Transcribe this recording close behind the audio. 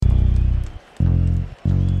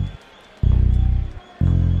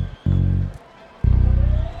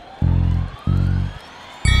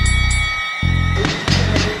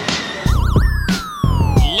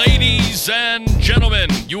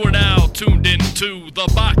to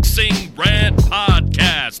the Boxing Rant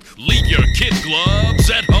Podcast. Leave your kid gloves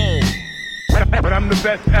at home. But I'm the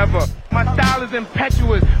best ever. My style is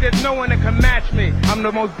impetuous. There's no one that can match me. I'm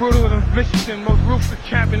the most brutal and vicious and most ruthless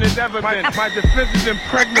champion there's ever been. My defense is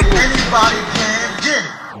impregnable. Anybody can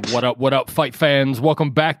get it. What up, fight fans? Welcome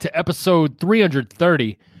back to episode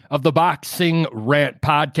 330 of the Boxing Rant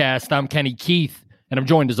Podcast. I'm Kenny Keith, and I'm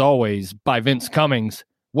joined as always by Vince Cummings.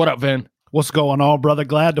 What up, Vin? What's going on, brother?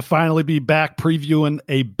 Glad to finally be back previewing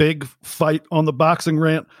a big fight on the Boxing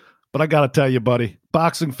Rant. But I got to tell you, buddy,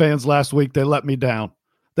 boxing fans last week, they let me down.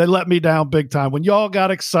 They let me down big time. When y'all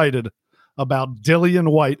got excited about Dillian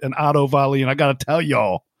White and Otto Wallin, I got to tell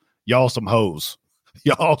y'all some hoes.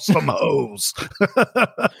 Y'all some hoes.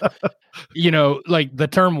 You know, like the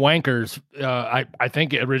term wankers, I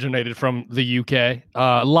think it originated from the UK.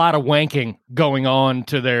 A lot of wanking going on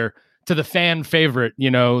to the fan favorite,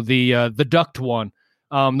 you know, the ducked one,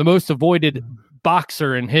 the most avoided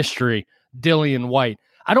boxer in history, Dillian White.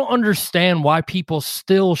 I don't understand why people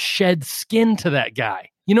still shed skin to that guy.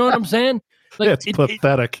 You know what I'm saying? Like, it's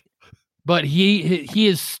pathetic. But he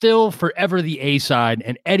is still forever the A-side,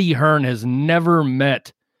 and Eddie Hearn has never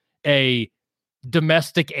met a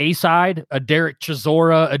domestic A-side, a Derek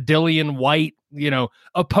Chisora, a Dillian White, you know,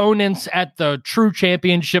 opponents at the true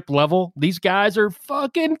championship level. These guys are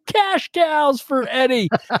fucking cash cows for Eddie.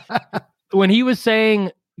 When he was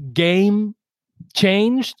saying game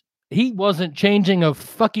changed, he wasn't changing a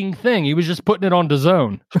fucking thing. He was just putting it on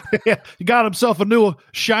DAZN. Yeah, he got himself a new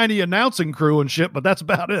shiny announcing crew and shit, but that's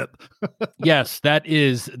about it. Yes, that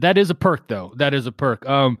is a perk, though. That is a perk.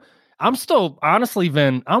 I'm still, honestly,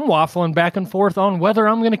 Vin, I'm waffling back and forth on whether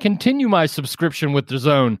I'm going to continue my subscription with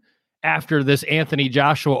DAZN after this Anthony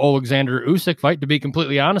Joshua Oleksandr Usyk fight, to be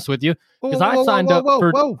completely honest with you. Because I signed up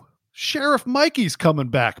for... Sheriff Mikey's coming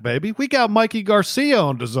back, baby. We got Mikey Garcia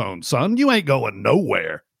on DAZN, son. You ain't going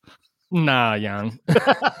nowhere. Nah, young.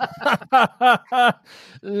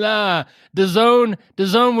 Nah.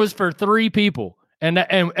 DAZN was for 3 people. And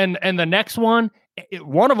the next one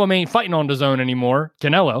of them ain't fighting on DAZN anymore.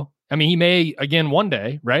 Canelo. I mean, he may again one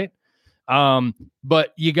day, right?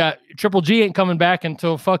 But you got Triple G ain't coming back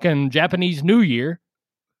until fucking Japanese New Year.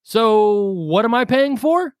 So what am I paying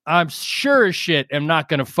for? I'm sure as shit am not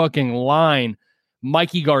going to fucking line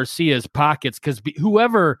Mikey Garcia's pockets, because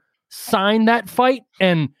whoever signed that fight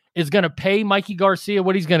and is going to pay Mikey Garcia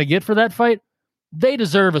what he's going to get for that fight, they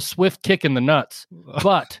deserve a swift kick in the nuts.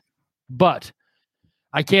 But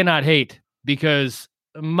I cannot hate, because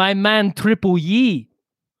my man Triple Yi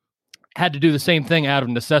had to do the same thing out of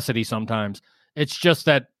necessity sometimes. It's just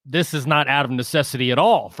that this is not out of necessity at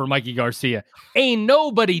all for Mikey Garcia. Ain't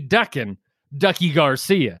nobody ducking Ducky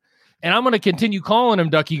Garcia. And I'm going to continue calling him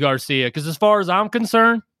Ducky Garcia, because as far as I'm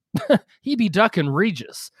concerned, he be ducking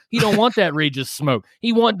Regis. He don't want that Regis smoke.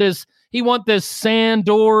 He want this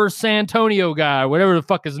Sandor Santonio guy, whatever the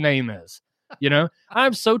fuck his name is. You know,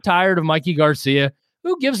 I'm so tired of Mikey Garcia.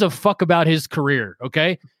 Who gives a fuck about his career?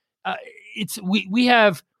 Okay. We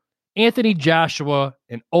have Anthony Joshua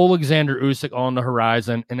and Oleksandr Usyk on the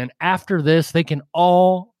horizon. And then after this, they can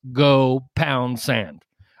all go pound sand.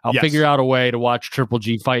 I'll figure out a way to watch Triple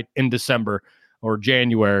G fight in December or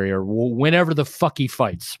January or whenever the fuck he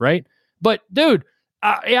fights, right? But dude,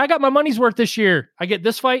 I got my money's worth this year. I get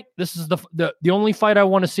this fight. This is the only fight I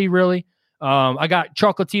want to see, really. I got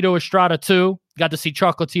Chocolatito Estrada too. Got to see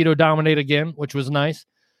Chocolatito dominate again, which was nice.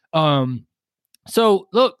 So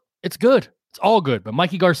look, it's good. It's all good. But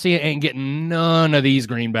Mikey Garcia ain't getting none of these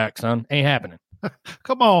greenbacks, son. Ain't happening.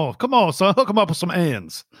 Come on, son. Hook him up with some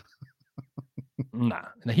hands. Nah,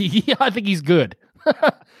 I think he's good.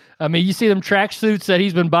 I mean, you see them track suits that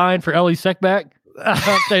he's been buying for Ellie Sekback?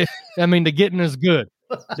 I mean, the getting is good.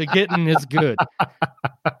 The getting is good.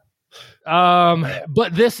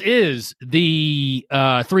 But this is the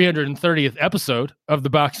 330th episode of the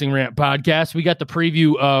Boxing Rant Podcast. We got the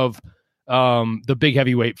preview of the big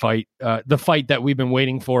heavyweight fight, the fight that we've been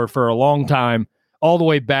waiting for a long time, all the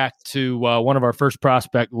way back to one of our first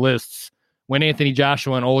prospect lists when Anthony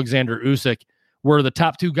Joshua and Oleksandr Usyk were the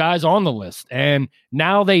top 2 guys on the list. And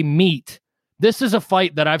now they meet. This is a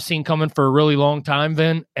fight that I've seen coming for a really long time,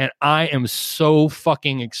 Vin, and I am so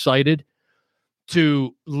fucking excited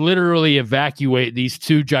to literally evacuate these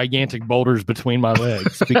 2 gigantic boulders between my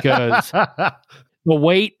legs, because the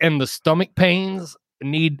weight and the stomach pains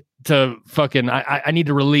need to fucking, I need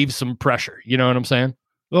to relieve some pressure. You know what I'm saying?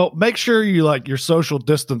 Well, make sure you like your social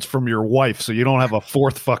distance from your wife so you don't have a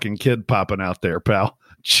 4th fucking kid popping out there, pal.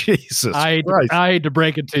 Jesus Christ. I hate to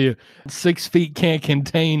break it to you. 6 feet can't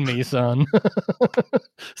contain me, son.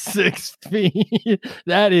 6 feet.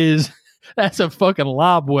 That is That's a fucking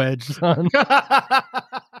lob wedge, son.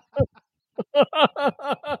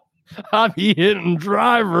 I'll be hitting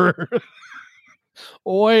driver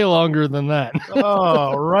way longer than that.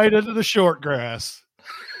 Oh, right into the short grass.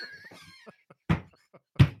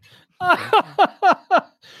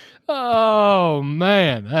 Oh,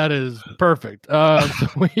 man, that is perfect. So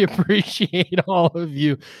we appreciate all of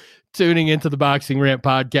you tuning into the Boxing Rant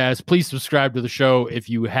podcast. Please subscribe to the show if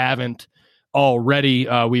you haven't already.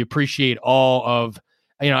 We appreciate all of,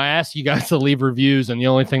 I asked you guys to leave reviews, and the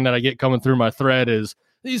only thing that I get coming through my thread is,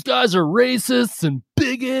 these guys are racists and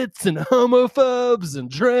bigots and homophobes and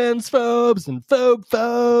transphobes and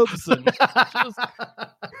phobes. And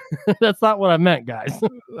that's not what I meant, guys.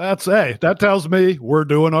 That tells me we're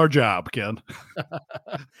doing our job, Ken.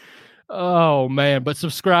 Oh, man. But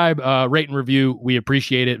subscribe, rate and review. We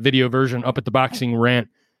appreciate it. Video version up at the Boxing Rant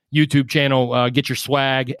YouTube channel. Get your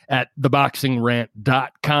swag at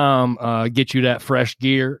theboxingrant.com. Get you that fresh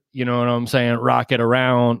gear. You know what I'm saying? Rock it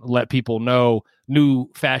around. Let people know new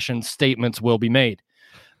fashion statements will be made.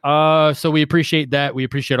 So we appreciate that. We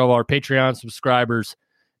appreciate all our Patreon subscribers.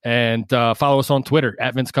 And follow us on Twitter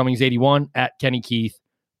at Vince Cummings 81, at Kenny Keith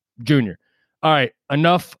Jr. All right.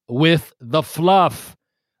 Enough with the fluff.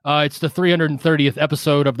 It's the 330th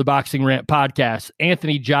episode of the Boxing Rant podcast.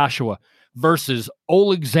 Anthony Joshua versus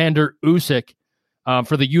Oleksandr Usyk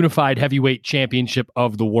for the unified heavyweight championship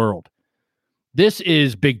of the world. This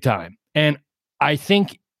is big time. And I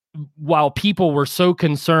think while people were so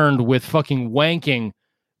concerned with fucking wanking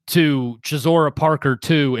to Chisora Parker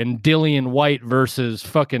 2 and Dillian White versus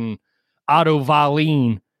fucking Otto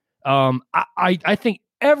Wallin, I think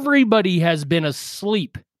everybody has been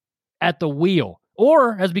asleep at the wheel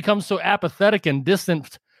or has become so apathetic and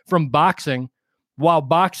distant from boxing while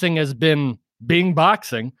boxing has been being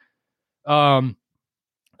boxing. I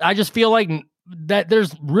just feel like that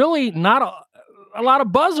there's really not a lot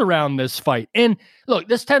of buzz around this fight. And look,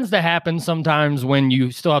 this tends to happen sometimes when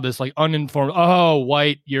you still have this like uninformed,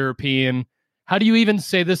 white European. How do you even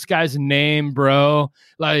say this guy's name, bro?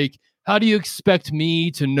 Like, how do you expect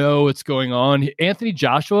me to know what's going on? Anthony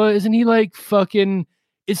Joshua, isn't he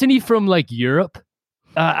from like Europe?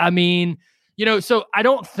 So I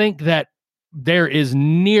don't think that there is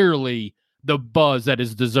nearly the buzz that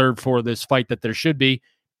is deserved for this fight that there should be.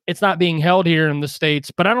 It's not being held here in the States,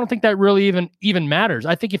 but I don't think that really even matters.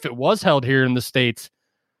 I think if it was held here in the States,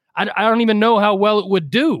 I don't even know how well it would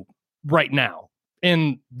do right now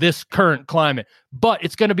in this current climate. But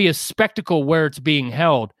it's going to be a spectacle where it's being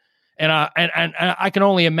held, and I can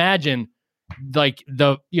only imagine like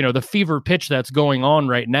the fever pitch that's going on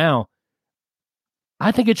right now.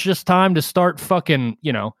 I think it's just time to start fucking,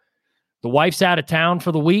 the wife's out of town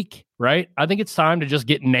for the week, right? I think it's time to just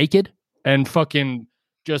get naked and fucking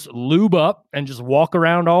just lube up and just walk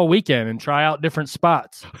around all weekend and try out different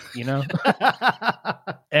spots,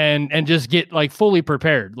 and just get like fully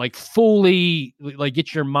prepared, like fully like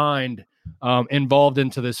get your mind involved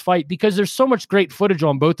into this fight, because there's so much great footage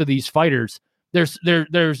on both of these fighters. There's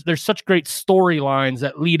such great storylines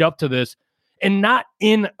that lead up to this, and not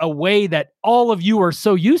in a way that all of you are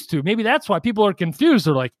so used to. Maybe that's why people are confused.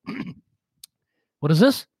 They're like, what is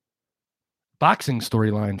this? Boxing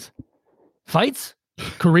storylines, fights,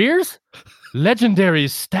 careers, legendary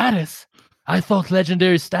status. I thought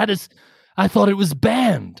legendary status, I thought it was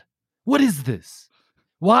banned. What is this?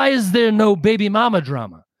 Why is there no baby mama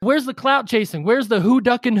drama? Where's the clout chasing? Where's the who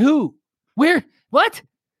ducking who? Where? What?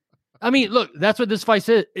 I mean, look, that's what this fight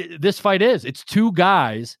is. It's two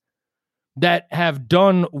guys that have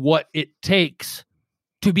done what it takes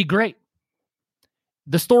to be great.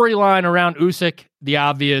 The storyline around Usyk, the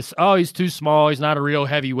obvious, he's too small. He's not a real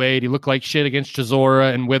heavyweight. He looked like shit against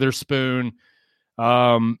Chisora and Witherspoon.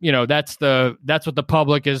 That's what the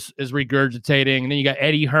public is regurgitating. And then you got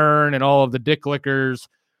Eddie Hearn and all of the dick lickers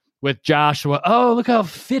with Joshua. Oh, look how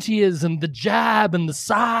fit he is, and the jab and the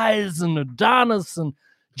size and Adonis and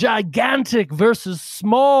gigantic versus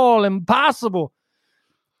small, impossible.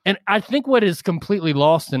 And I think what is completely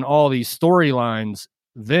lost in all these storylines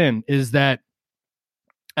then is that,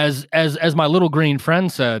 as my little green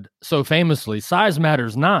friend said so famously, size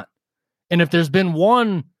matters not. And if there's been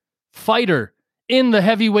one fighter in the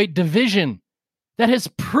heavyweight division that has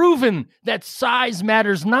proven that size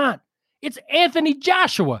matters not, it's Anthony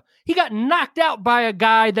Joshua. He got knocked out by a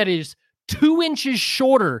guy that is 2 inches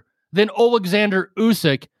shorter than Oleksandr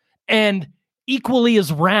Usyk and equally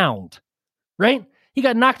as round, right? He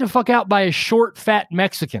got knocked the fuck out by a short, fat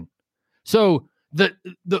Mexican. So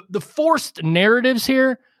the forced narratives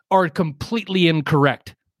here are completely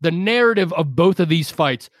incorrect. The narrative of both of these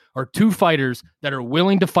fights are two fighters that are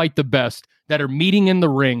willing to fight the best, that are meeting in the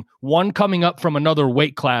ring, one coming up from another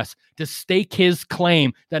weight class to stake his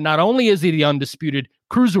claim that not only is he the undisputed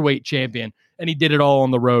cruiserweight champion, and he did it all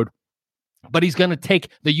on the road, but he's going to take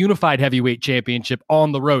the unified heavyweight championship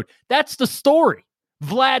on the road. That's the story.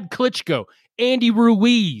 Vlad Klitschko, Andy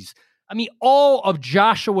Ruiz. I mean, all of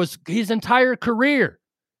his entire career.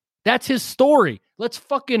 That's his story. Let's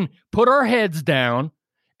fucking put our heads down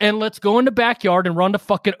and let's go in the backyard and run the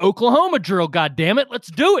fucking Oklahoma drill, goddammit. Let's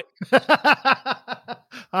do it.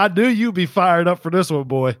 I knew you'd be fired up for this one,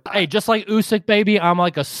 boy. Hey, just like Usyk, baby, I'm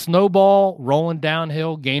like a snowball rolling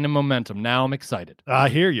downhill, gaining momentum. Now I'm excited. I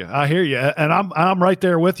hear you. And I'm right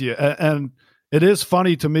there with you. And it is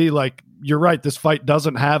funny to me, like, you're right, this fight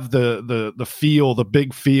doesn't have the feel, the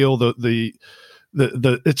big feel,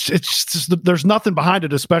 it's just, there's nothing behind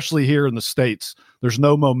it, especially here in the States. There's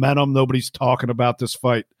no momentum. Nobody's talking about this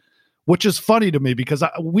fight, which is funny to me because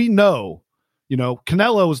we know,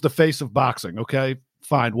 Canelo is the face of boxing. Okay,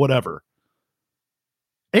 fine, whatever.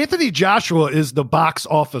 Anthony Joshua is the box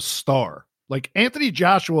office star. Like, Anthony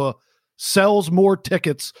Joshua sells more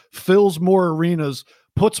tickets, fills more arenas,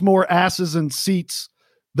 puts more asses in seats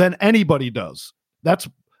than anybody does.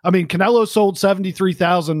 Canelo sold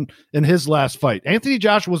 73,000 in his last fight. Anthony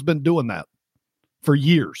Joshua's been doing that for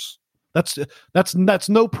years. That's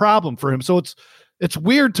no problem for him. So it's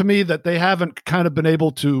weird to me that they haven't kind of been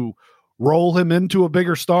able to roll him into a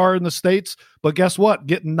bigger star in the States. But guess what?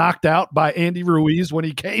 Getting knocked out by Andy Ruiz when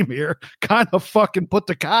he came here kind of fucking put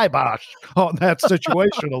the kibosh on that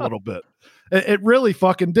situation a little bit. It really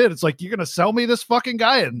fucking did. It's like, you're going to sell me this fucking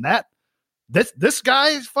guy and this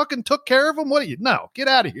guy fucking took care of him? What are you? No, get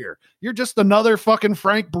out of here. You're just another fucking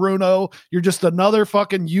Frank Bruno. You're just another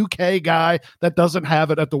fucking UK guy that doesn't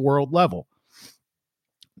have it at the world level.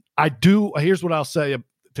 Here's what I'll say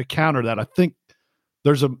to counter that. I think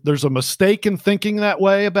there's a mistake in thinking that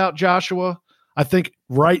way about Joshua. I think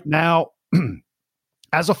right now,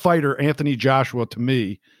 as a fighter, Anthony Joshua, to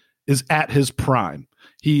me, is at his prime.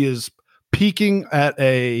 He is peaking at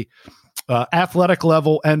a athletic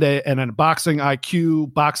level and a boxing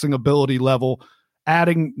IQ, boxing ability level,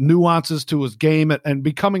 adding nuances to his game and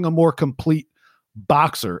becoming a more complete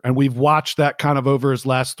boxer. And we've watched that kind of over his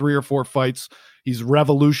last 3 or 4 fights. He's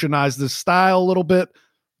revolutionized his style a little bit.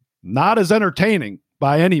 Not as entertaining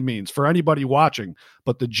by any means for anybody watching,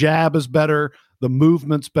 but the jab is better. The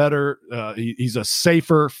movement's better. He's a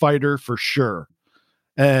safer fighter for sure.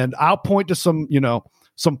 And I'll point to some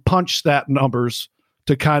punch stat numbers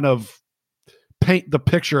to kind of paint the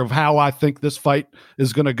picture of how I think this fight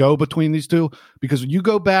is going to go between these two. Because when you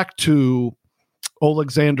go back to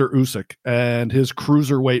Oleksandr Usyk and his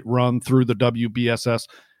cruiserweight run through the WBSS,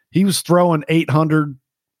 he was throwing 800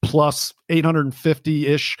 plus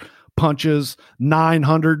 850-ish punches,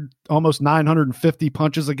 900, almost 950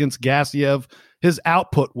 punches against Gassiev. His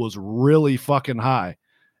output was really fucking high.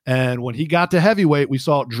 And when he got to heavyweight, we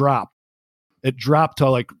saw it drop. It dropped to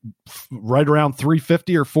like right around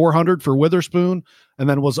 350 or 400 for Witherspoon, and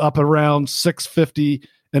then was up around 650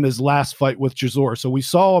 in his last fight with Chisora. So we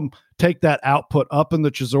saw him take that output up in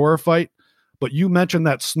the Chisora fight. But you mentioned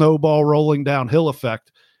that snowball rolling downhill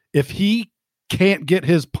effect. If he can't get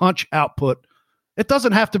his punch output, it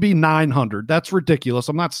doesn't have to be 900. That's ridiculous.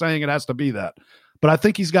 I'm not saying it has to be that. But I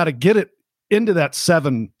think he's got to get it into that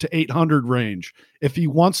 700 to 800 range if he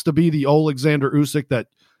wants to be the Oleksandr Usyk that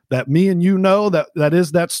me and that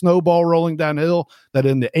is that snowball rolling downhill, that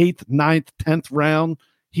in the 8th, 9th, 10th round,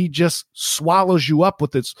 he just swallows you up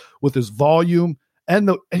with his volume,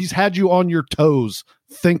 and he's had you on your toes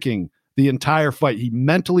thinking the entire fight. He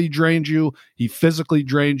mentally drains you, he physically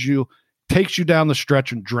drains you, takes you down the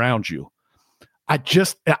stretch and drowns you. I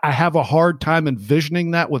have a hard time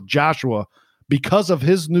envisioning that with Joshua because of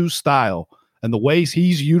his new style and the ways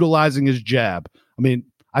he's utilizing his jab. I mean,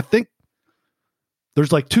 I think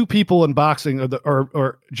there's like 2 people in boxing,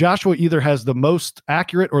 or Joshua either has the most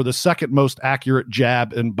accurate or the second most accurate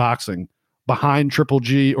jab in boxing behind Triple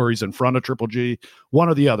G, or he's in front of Triple G, one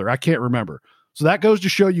or the other. I can't remember. So that goes to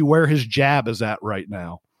show you where his jab is at right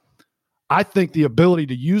now. I think the ability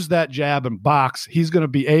to use that jab and box, he's going to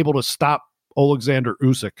be able to stop Oleksandr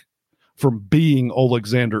Usyk from being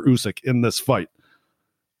Oleksandr Usyk in this fight.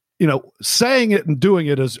 Saying it and doing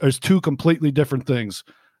it is 2 completely different things.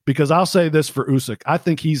 Because I'll say this for Usyk, I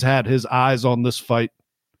think he's had his eyes on this fight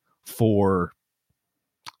before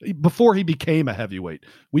he became a heavyweight.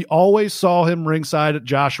 We always saw him ringside at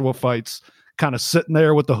Joshua fights, kind of sitting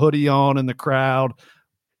there with the hoodie on in the crowd.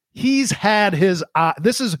 He's had his eye.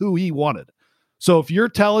 This is who he wanted. So if you're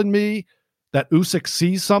telling me that Usyk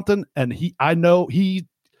sees something, and I know he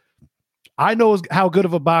I know how good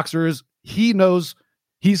of a boxer is. He knows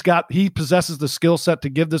he possesses the skill set to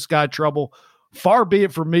give this guy trouble. Far be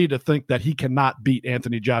it for me to think that he cannot beat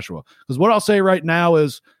Anthony Joshua. Because what I'll say right now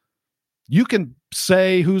is you can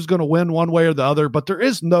say who's going to win one way or the other, but there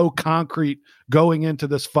is no concrete going into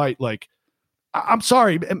this fight. Like, I'm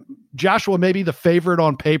sorry, Joshua may be the favorite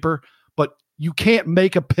on paper, but you can't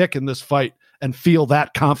make a pick in this fight and feel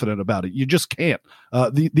that confident about it. You just can't.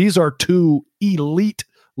 These are two elite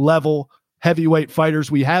level heavyweight fighters.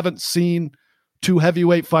 We haven't seen two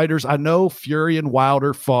heavyweight fighters. I know Fury and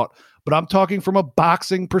Wilder fought, but I'm talking from a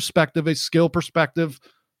boxing perspective, a skill perspective.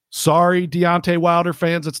 Sorry, Deontay Wilder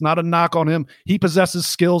fans, it's not a knock on him. He possesses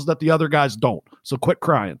skills that the other guys don't. So quit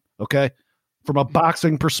crying, okay? From a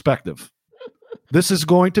boxing perspective, this is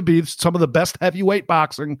going to be some of the best heavyweight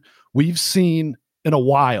boxing we've seen in a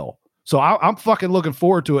while. So I'm fucking looking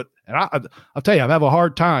forward to it. And I'll tell you, I have a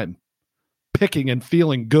hard time picking and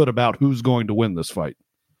feeling good about who's going to win this fight.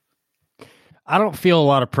 I don't feel a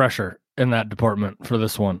lot of pressure in that department for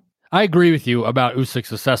this one. I agree with you about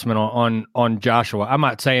Usyk's assessment on Joshua. I'm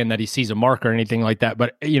not saying that he sees a mark or anything like that,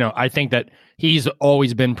 but I think that he's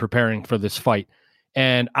always been preparing for this fight.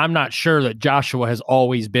 And I'm not sure that Joshua has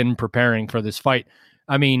always been preparing for this fight.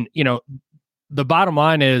 I mean, the bottom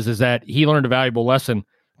line is that he learned a valuable lesson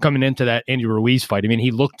coming into that Andy Ruiz fight. I mean,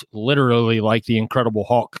 he looked literally like the Incredible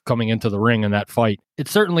Hulk coming into the ring in that fight. It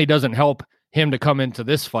certainly doesn't help him to come into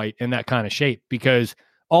this fight in that kind of shape because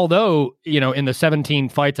although, in the 17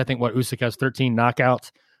 fights, I think Usyk has 13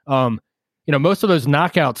 knockouts. Most of those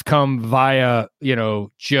knockouts come via,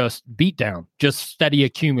 just beatdown, just steady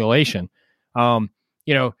accumulation.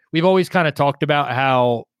 We've always kind of talked about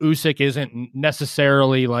how Usyk isn't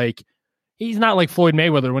necessarily he's not like Floyd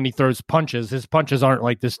Mayweather when he throws punches. His punches aren't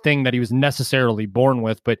like this thing that he was necessarily born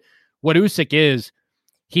with. But what Usyk is,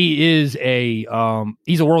 he's a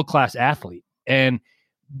world-class athlete. And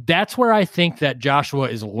that's where I think that Joshua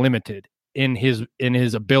is limited in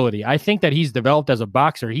his ability. I think that he's developed as a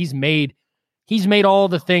boxer. He's made all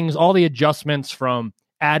the things, all the adjustments from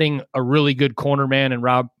adding a really good corner man in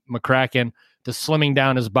Rob McCracken to slimming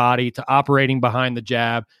down his body to operating behind the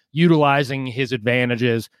jab, utilizing his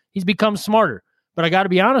advantages. He's become smarter. But I got to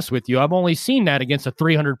be honest with you, I've only seen that against a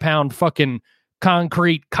 300-pound fucking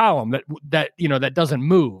concrete column that doesn't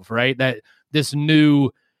move, right? That this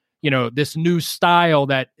new style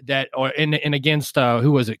that against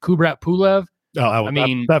who was it? Kubrat Pulev? Oh,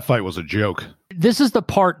 that fight was a joke. This is the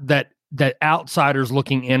part that outsiders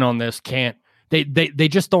looking in on this can't. They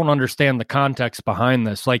just don't understand the context behind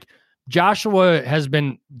this. Like Joshua has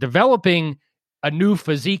been developing a new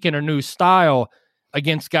physique and a new style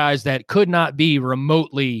against guys that could not be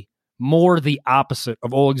remotely more the opposite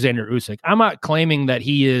of Oleksandr Usyk. I'm not claiming that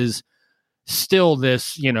he is still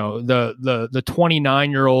this, the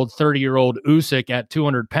 29-year-old, 30-year-old Usyk at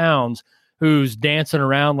 200 pounds who's dancing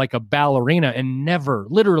around like a ballerina and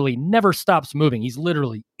literally never stops moving. He's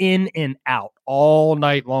literally in and out all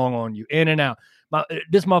night long on you, in and out.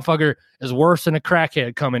 This motherfucker is worse than a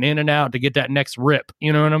crackhead coming in and out to get that next rip.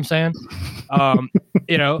 You know what I'm saying?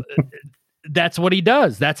 That's what he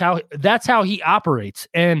does. That's how he operates.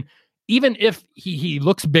 And even if he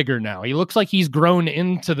looks bigger now, he looks like he's grown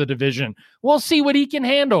into the division. We'll see what he can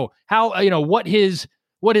handle. How, what his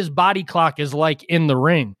body clock is like in the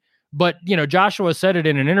ring. But, Joshua said it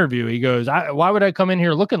in an interview. He goes, why would I come in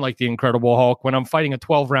here looking like the Incredible Hulk when I'm fighting a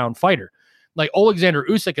 12-round fighter? Like Oleksandr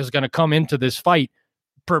Usyk is going to come into this fight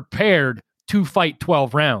prepared to fight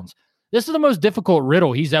 12 rounds. This is the most difficult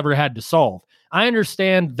riddle he's ever had to solve. I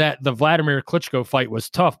understand that the Vladimir Klitschko fight was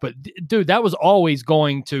tough, but dude, that was always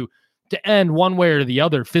going to end one way or the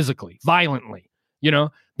other physically, violently.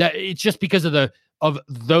 That it's just because of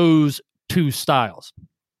those two styles.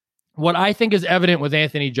 What I think is evident with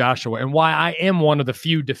Anthony Joshua and why I am one of the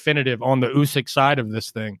few definitive on the Usyk side of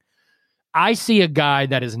this thing, I see a guy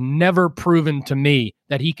that has never proven to me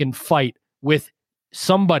that he can fight with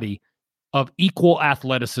somebody of equal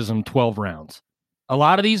athleticism 12 rounds. A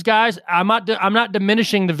lot of these guys, I'm not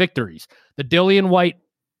diminishing the victories. The Dillian White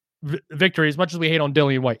victory, as much as we hate on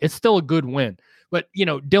Dillian White, it's still a good win. But,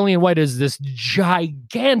 Dillian White is this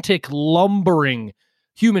gigantic, lumbering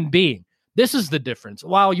human being. This is the difference.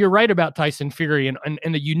 While you're right about Tyson Fury and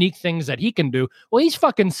the unique things that he can do, well, he's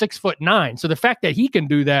fucking 6'9". So the fact that he can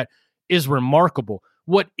do that is remarkable.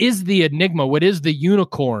 What is the enigma? What is the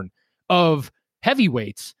unicorn of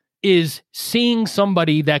heavyweights is seeing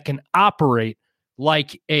somebody that can operate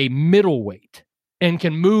like a middleweight and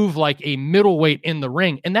can move like a middleweight in the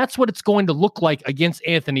ring. And that's what it's going to look like against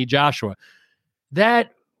Anthony Joshua.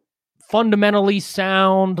 That fundamentally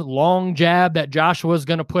sound long jab that Joshua is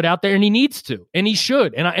going to put out there, and he needs to, and he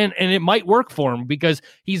should, and it might work for him because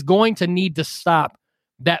he's going to need to stop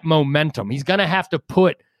that momentum. He's going to have to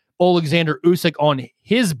put Oleksandr Usyk on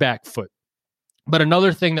his back foot. But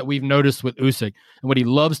another thing that we've noticed with Usyk and what he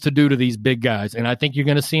loves to do to these big guys, and I think you're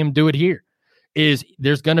going to see him do it here, is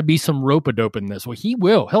there's going to be some rope-a-dope in this. Well, he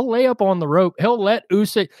will. He'll lay up on the rope. He'll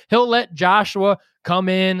let Joshua come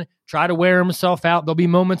in, try to wear himself out. There'll be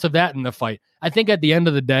moments of that in the fight. I think at the end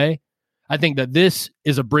of the day, I think that this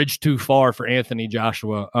is a bridge too far for Anthony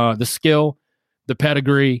Joshua. The skill, the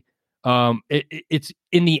pedigree, it's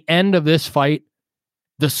in the end of this fight,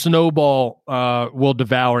 the snowball will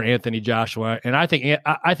devour Anthony Joshua, and I think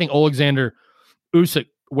Oleksandr Usyk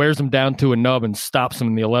wears him down to a nub and stops him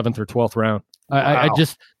in the 11th or 12th round. Wow.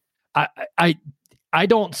 I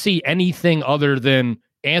don't see anything other than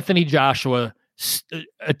Anthony Joshua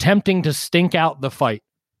attempting to stink out the fight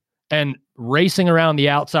and racing around the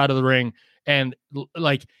outside of the ring and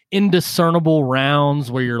like indiscernible rounds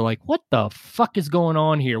where you're like, what the fuck is going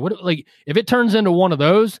on here? What, like, if it turns into one of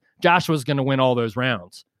those, Joshua's going to win all those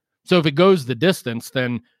rounds. So if it goes the distance,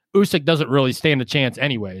 then Usyk doesn't really stand a chance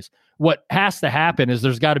anyways. What has to happen is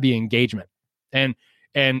there's got to be engagement, and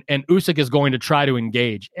Usyk is going to try to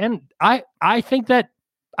engage. And I think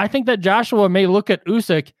that Joshua may look at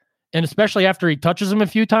Usyk, and especially after he touches him a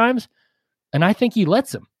few times, and I think he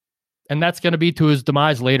lets him. And that's going to be to his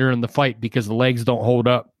demise later in the fight because the legs don't hold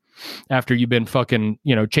up after you've been fucking,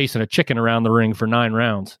 chasing a chicken around the ring for 9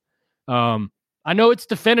 rounds. I know it's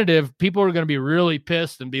definitive. People are going to be really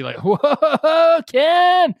pissed and be like, whoa,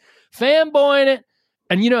 Ken, fanboying it.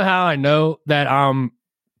 And you know how I know that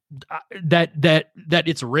that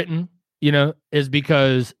it's written, is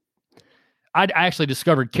because I actually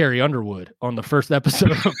discovered Carrie Underwood on the first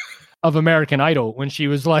episode of American Idol when she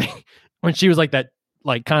was like that,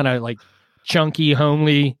 like kind of like chunky,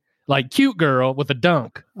 homely, like cute girl with a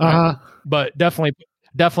dunk, right? But definitely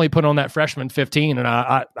put on that freshman 15. And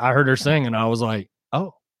I heard her sing and I was like,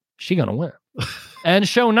 oh, she gonna win. And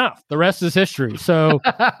sure enough, the rest is history. So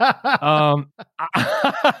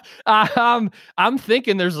I'm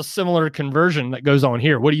thinking there's a similar conversion that goes on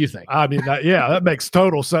here. What do you think? I mean, that makes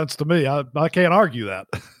total sense to me. I can't argue that.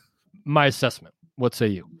 My assessment. What say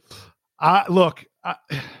you? All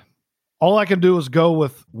I can do is go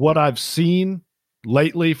with what I've seen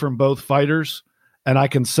lately from both fighters, and I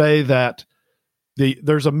can say that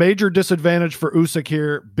there's a major disadvantage for Usyk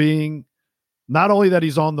here being not only that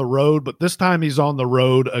he's on the road, but this time he's on the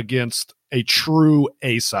road against a true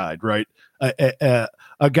A-side, right? A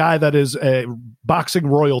guy that is a boxing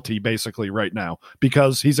royalty basically right now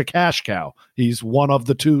because he's a cash cow. He's one of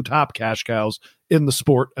the 2 top cash cows in the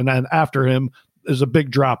sport, and then after him is a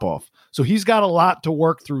big drop-off. So he's got a lot to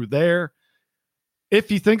work through there. If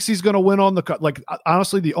he thinks he's going to win on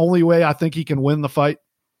honestly, the only way I think he can win the fight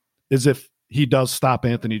is if he does stop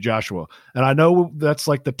Anthony Joshua. And I know that's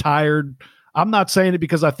like the tired, I'm not saying it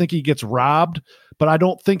because I think he gets robbed, but I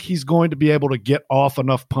don't think he's going to be able to get off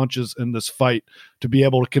enough punches in this fight to be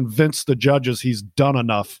able to convince the judges he's done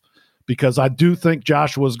enough, because I do think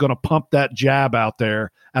Joshua is going to pump that jab out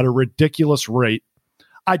there at a ridiculous rate.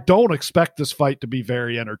 I don't expect this fight to be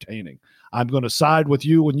very entertaining. I'm going to side with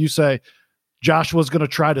you when you say Joshua's going to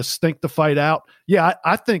try to stink the fight out. Yeah,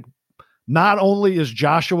 I think not only is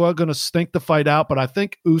Joshua going to stink the fight out, but I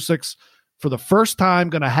think Usyk's, for the first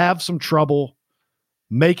time, going to have some trouble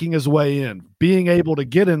making his way in, being able to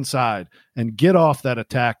get inside and get off that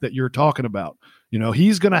attack that you're talking about.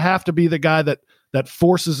 He's going to have to be the guy that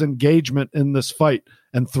forces engagement in this fight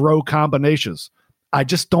and throw combinations. I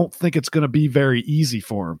just don't think it's going to be very easy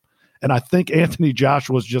for him. And I think Anthony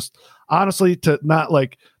Joshua's just, honestly, to not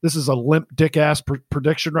like, this is a limp dick ass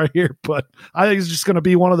prediction right here, but I think it's just going to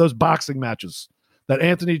be one of those boxing matches that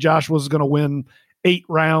Anthony Joshua is going to win 8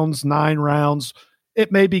 rounds, 9 rounds.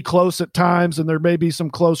 It may be close at times, and there may be some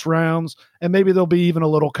close rounds, and maybe there'll be even a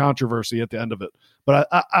little controversy at the end of it. But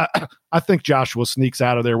I think Joshua sneaks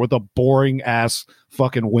out of there with a boring ass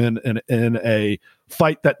fucking win in a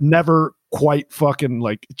fight that never quite fucking,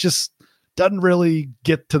 like, just doesn't really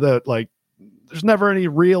get to the, like, there's never any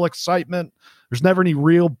real excitement. There's never any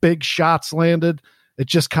real big shots landed. It's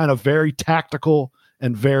just kind of very tactical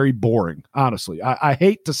and very boring, honestly. I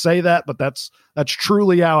hate to say that, but that's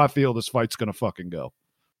truly how I feel this fight's going to fucking go.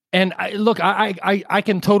 And I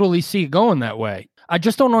can totally see it going that way. I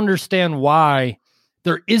just don't understand why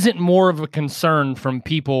there isn't more of a concern from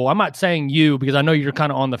people. I'm not saying you, because I know you're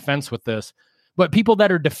kind of on the fence with this, but people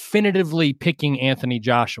that are definitively picking Anthony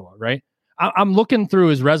Joshua, right? I'm looking through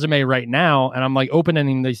his resume right now, and I'm like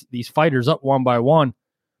opening these fighters up one by one.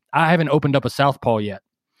 I haven't opened up a southpaw yet.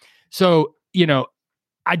 So,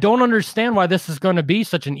 I don't understand why this is going to be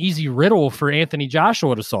such an easy riddle for Anthony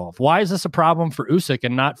Joshua to solve. Why is this a problem for Usyk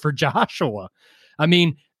and not for Joshua? I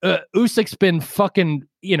mean, Usyk's been fucking,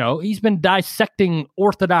 he's been dissecting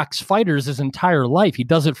orthodox fighters his entire life. He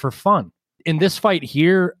does it for fun. In this fight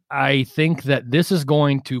here, I think that this is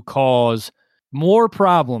going to cause more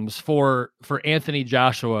problems for Anthony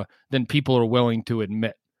Joshua than people are willing to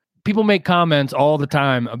admit. People make comments all the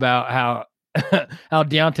time about how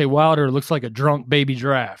Deontay Wilder looks like a drunk baby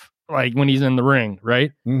giraffe, like when he's in the ring,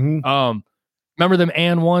 right? Mm-hmm. Remember them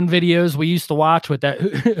and one videos we used to watch with that?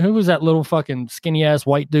 Who was that little fucking skinny ass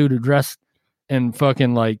white dude who dressed in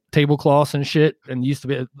fucking like tablecloths and shit and used to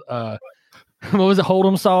be what was it?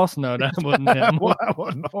 Hold'em sauce? No, that wasn't him.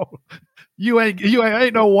 You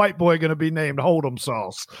ain't no white boy gonna be named Hold'em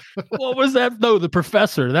sauce. What was that? No, the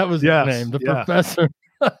professor. That was his name. The professor.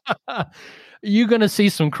 You're going to see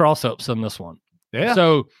some cross-ups in this one. Yeah.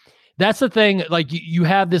 So that's the thing. Like you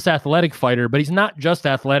have this athletic fighter, but he's not just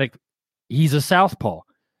athletic. He's a southpaw.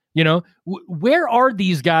 Where are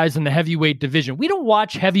these guys in the heavyweight division? We don't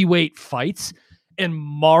watch heavyweight fights and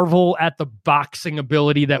marvel at the boxing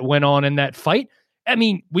ability that went on in that fight. I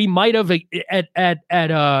mean, we might have at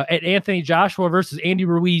Anthony Joshua versus Andy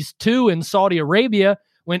Ruiz 2 in Saudi Arabia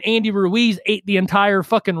when Andy Ruiz ate the entire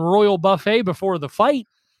fucking royal buffet before the fight.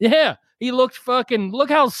 Yeah. He looked look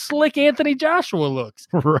how slick Anthony Joshua looks.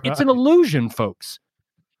 Right. It's an illusion, folks.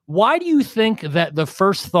 Why do you think that the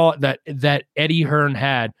first thought that Eddie Hearn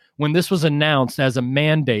had when this was announced as a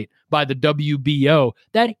mandate by the WBO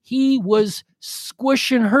that he was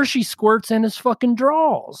squishing Hershey squirts in his fucking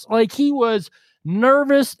draws? Like he was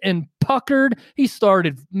nervous and puckered. He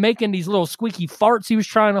started making these little squeaky farts he was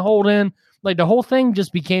trying to hold in. Like the whole thing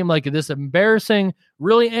just became like this embarrassing,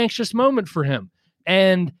 really anxious moment for him.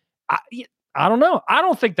 And I don't know. I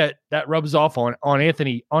don't think that rubs off on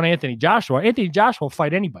Anthony Joshua. Anthony Joshua will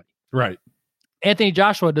fight anybody. Right. Anthony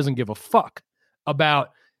Joshua doesn't give a fuck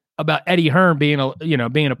about Eddie Hearn being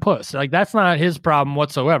a puss. Like that's not his problem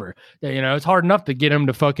whatsoever. It's hard enough to get him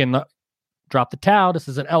to fucking drop the towel. This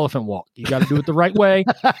is an elephant walk. You got to do it the right way,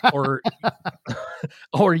 or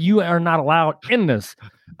you are not allowed in this.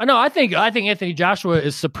 No, I think Anthony Joshua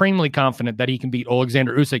is supremely confident that he can beat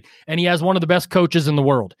Oleksandr Usyk, and he has one of the best coaches in the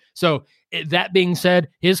world. So that being said,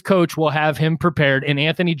 his coach will have him prepared, and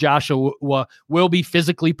Anthony Joshua will be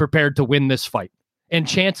physically prepared to win this fight. And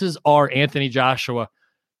chances are Anthony Joshua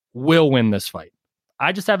will win this fight.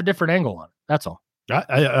 I just have a different angle on it. That's all.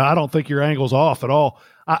 I don't think your angle's off at all.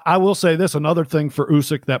 I will say this, another thing for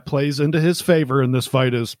Usyk that plays into his favor in this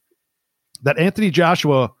fight is that Anthony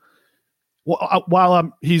Joshua,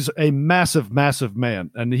 while he's a massive, massive man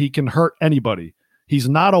and he can hurt anybody, he's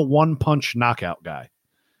not a one-punch knockout guy.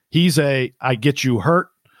 He's I get you hurt,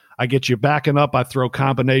 I get you backing up, I throw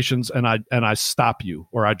combinations, and I stop you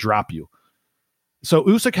or I drop you. So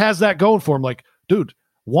Usyk has that going for him. Like, dude,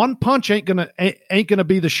 one punch ain't gonna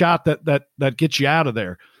be the shot that gets you out of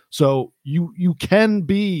there. So you can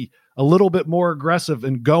be a little bit more aggressive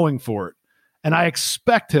in going for it. And I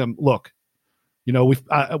expect him. Look,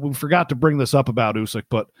 we forgot to bring this up about Usyk,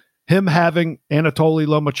 but him having Anatoly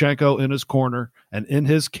Lomachenko in his corner and in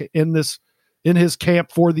his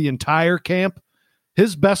camp for the entire camp,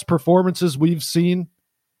 his best performances we've seen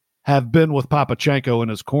have been with Papachenko in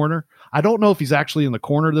his corner. I don't know if he's actually in the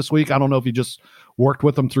corner this week. I don't know if he just worked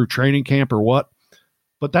with him through training camp or what,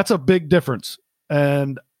 but that's a big difference.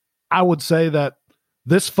 And I would say that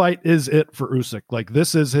this fight is it for Usyk. Like,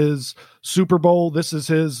 this is his Super Bowl.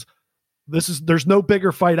 There's no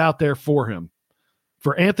bigger fight out there for him.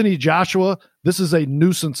 For Anthony Joshua, this is a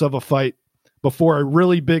nuisance of a fight before a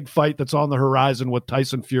really big fight that's on the horizon with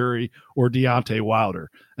Tyson Fury or Deontay Wilder.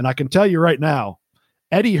 And I can tell you right now,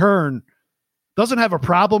 Eddie Hearn doesn't have a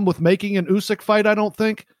problem with making an Usyk fight, I don't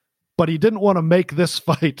think, but he didn't want to make this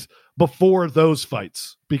fight before those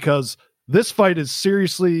fights because this fight is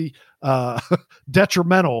seriously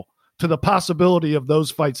detrimental to the possibility of those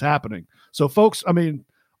fights happening. So, folks, I mean,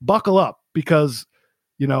 buckle up because,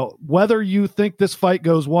 whether you think this fight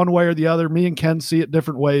goes one way or the other, me and Ken see it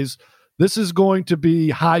different ways. This is going to be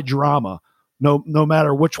high drama, no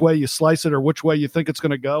matter which way you slice it or which way you think it's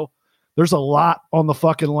going to go. There's a lot on the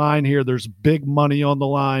fucking line here. There's big money on the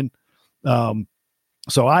line.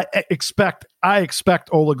 So I expect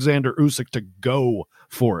Oleksandr Usyk to go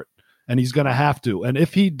for it, and he's going to have to. And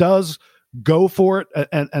if he does go for it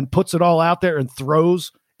and puts it all out there and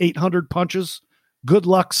throws 800 punches, good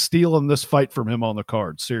luck stealing this fight from him on the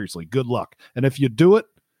card. Seriously, good luck. And if you do it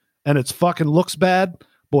and it's fucking looks bad,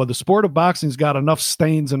 boy, the sport of boxing's got enough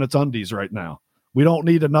stains in its undies right now. We don't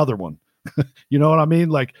need another one. You know what I mean?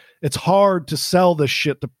 Like, it's hard to sell this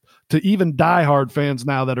shit to even diehard fans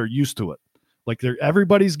now that are used to it. Like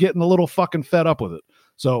everybody's getting a little fucking fed up with it.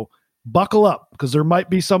 So buckle up, because there might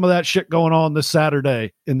be some of that shit going on this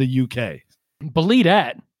Saturday in the UK. Believe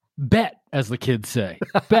that. Bet, as the kids say.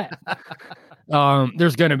 Bet.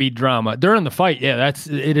 There's going to be drama during the fight. Yeah,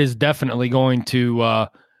 it is definitely going to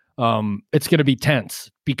it's going to be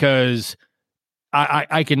tense, because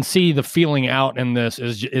I can see the feeling out in this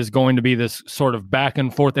is going to be this sort of back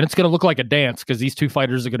and forth, and it's going to look like a dance, because these two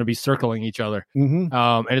fighters are going to be circling each other. Mm-hmm.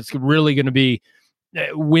 And it's really going to be,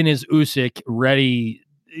 when is Usyk ready,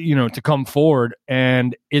 to come forward,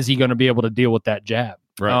 and is he going to be able to deal with that jab?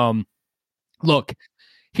 Right. Look,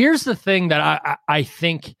 here's the thing that I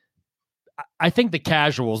think the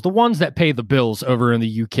casuals, the ones that pay the bills over in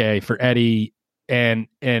the UK for Eddie and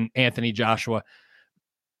Anthony Joshua,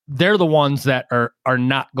 they're the ones that are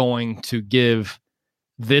not going to give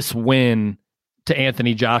this win to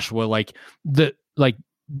Anthony Joshua.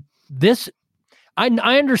 This. I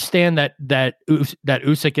understand that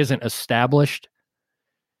Usyk isn't established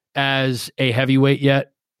as a heavyweight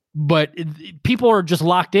yet, but people are just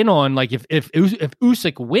locked in on, like, if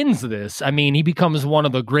Usyk wins this, I mean, he becomes one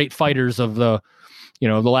of the great fighters of the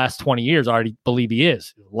last 20 years. I already believe he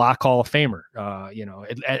is. Lock Hall of Famer.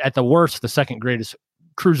 At the worst, the second greatest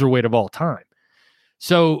cruiserweight of all time.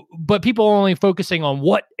 So, but people are only focusing on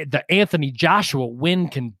what the Anthony Joshua win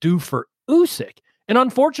can do for Usyk. And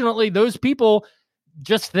unfortunately, those people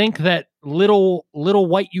just think that little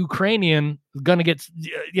white Ukrainian is going to get,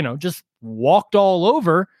 just walked all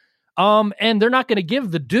over. And they're not going to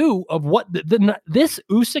give the due of what this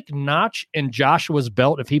Usyk notch in Joshua's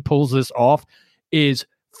belt, if he pulls this off, is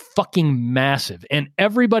fucking massive. And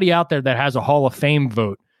everybody out there that has a Hall of Fame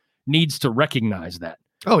vote needs to recognize that.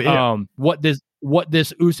 Oh yeah. What this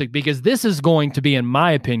Usyk, because this is going to be, in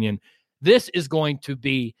my opinion, this is going to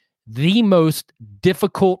be the most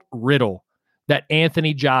difficult riddle that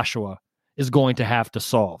Anthony Joshua is going to have to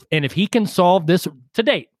solve. And if he can solve this to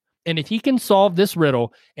date, and if he can solve this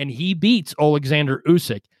riddle and he beats Oleksandr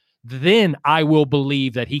Usyk, then I will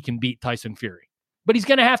believe that he can beat Tyson Fury. But he's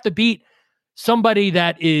going to have to beat somebody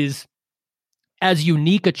that is as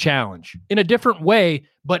unique a challenge in a different way,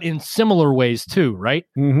 but in similar ways too, right?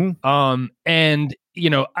 Mm-hmm. And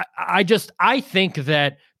I think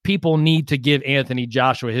that people need to give Anthony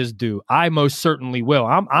Joshua his due. I most certainly will.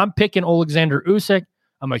 I'm picking Oleksandr Usyk.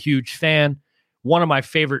 I'm a huge fan. One of my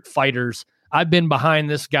favorite fighters. I've been behind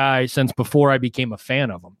this guy since before I became a fan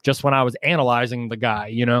of him, just when I was analyzing the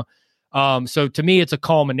guy, So to me, it's a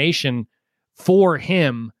culmination for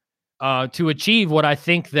him to achieve what I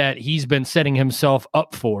think that he's been setting himself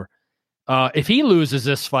up for. If he loses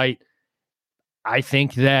this fight, I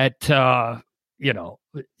think that,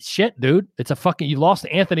 shit, dude, it's you lost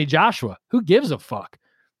to Anthony Joshua. Who gives a fuck,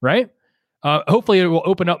 right? Hopefully it will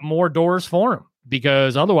open up more doors for him,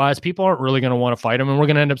 because otherwise people aren't really going to want to fight him. And we're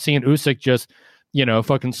going to end up seeing Usyk just,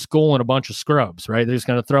 fucking schooling a bunch of scrubs, right? They're just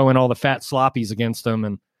going to throw in all the fat sloppies against him.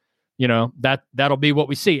 And, that'll be what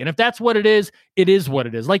we see. And if that's what it is what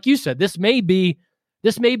it is. Like you said, this may be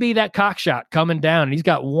that cock shot coming down, and he's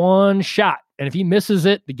got one shot. And if he misses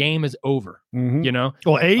it, the game is over, Mm-hmm.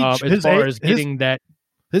 Well, age,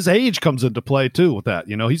 his age comes into play too with that.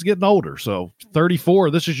 He's getting older. So 34,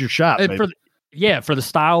 this is your shot. For the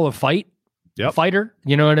style of fighter,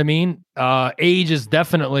 you know what I mean? Age is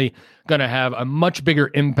definitely going to have a much bigger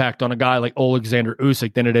impact on a guy like Oleksandr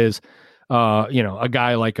Usyk than it is, a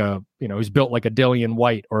guy like who's built like a Dillian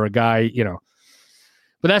White, or a guy,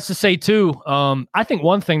 But that's to say too, I think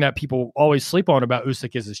one thing that people always sleep on about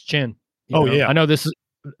Usyk is his chin. Yeah. I know this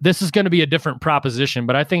is going to be a different proposition,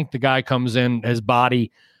 but I think the guy comes in, his body,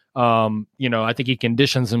 I think he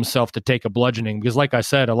conditions himself to take a bludgeoning, because like I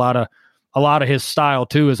said, a lot of his style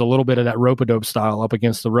too is a little bit of that rope-a-dope style up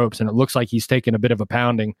against the ropes. And it looks like he's taking a bit of a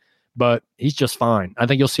pounding, but he's just fine. I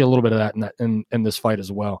think you'll see a little bit of that in this fight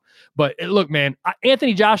as well. But look, man,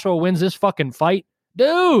 Anthony Joshua wins this fucking fight,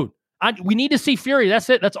 dude. We need to see Fury. That's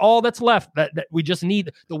it. That's all that's left. That we just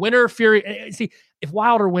need the winner of Fury. See, if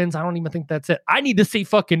Wilder wins, I don't even think that's it. I need to see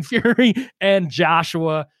fucking Fury and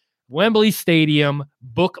Joshua, Wembley Stadium.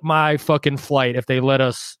 Book my fucking flight if they let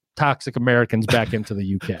us toxic Americans back into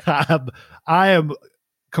the UK. I am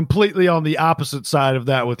completely on the opposite side of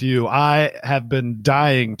that with you. I have been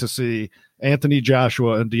dying to see Anthony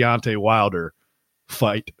Joshua and Deontay Wilder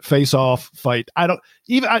face off.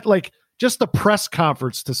 Just the press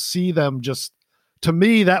conference, to see them, just, to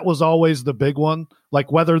me, that was always the big one.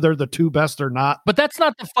 Like, whether they're the two best or not. But that's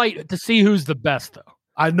not the fight to see who's the best, though.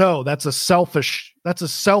 I know that's a selfish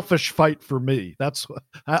fight for me.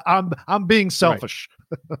 I'm being selfish.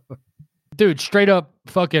 Right. Dude, straight up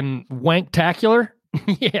fucking wanktacular.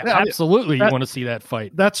 Yeah, absolutely. You want to see that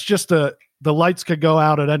fight. That's just the lights could go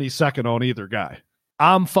out at any second on either guy.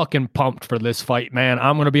 I'm fucking pumped for this fight, man.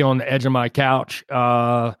 I'm going to be on the edge of my couch.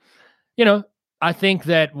 I think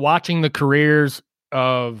that watching the careers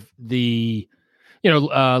of the,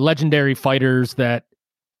 legendary fighters that,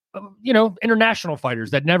 international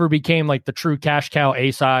fighters that never became like the true cash cow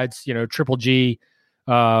A-sides, Triple G,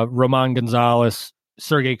 Roman Gonzalez,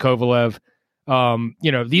 Sergey Kovalev.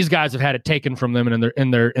 These guys have had it taken from them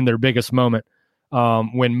in their biggest moment,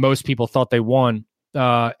 when most people thought they won.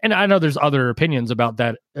 And I know there's other opinions about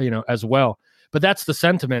that, as well, but that's the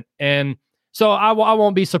sentiment. And so I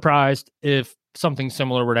won't be surprised if something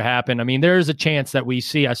similar were to happen. I mean, there's a chance that we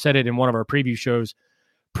see, I said it in one of our preview shows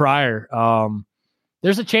prior.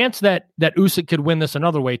 There's a chance that Usyk could win this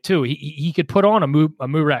another way too. He could put on a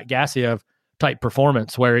Murat Gassiev type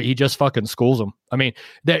performance where he just fucking schools him. I mean,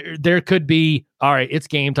 there could be, all right, it's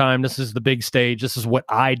game time. This is the big stage. This is what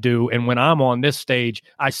I do. And when I'm on this stage,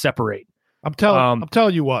 I separate. I'm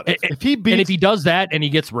telling you what, if he does that and he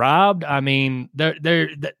gets robbed, I mean,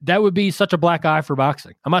 that would be such a black eye for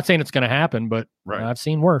boxing. I'm not saying it's going to happen, but I've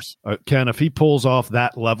seen worse. Ken, if he pulls off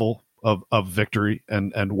that level of victory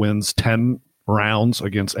and wins 10 rounds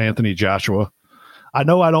against Anthony Joshua, I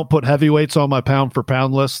know I don't put heavyweights on my pound for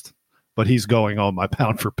pound list, but he's going on my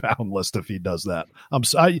pound for pound list if he does that.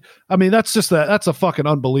 I mean, that's a fucking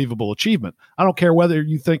unbelievable achievement. I don't care whether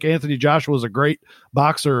you think Anthony Joshua is a great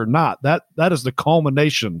boxer or not. That is the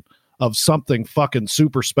culmination of something fucking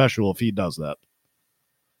super special if he does that.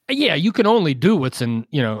 Yeah, you can only do what's in,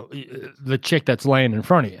 the chick that's laying in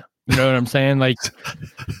front of you. You know what I'm saying? Like,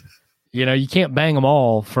 you can't bang them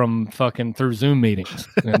all from fucking through Zoom meetings.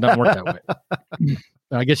 It doesn't work that way.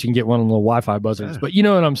 I guess you can get one of the little Wi-Fi buzzers, but you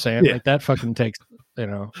know what I'm saying? Yeah. Like that fucking takes,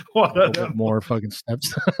 a little bit more fucking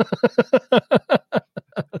steps.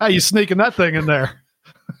 How you sneaking that thing in there?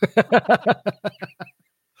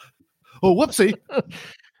 Oh, whoopsie.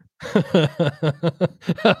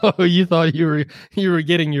 Oh, you thought you were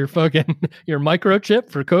getting your microchip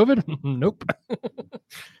for COVID? Nope.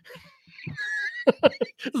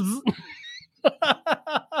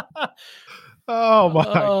 Oh my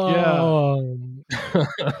God.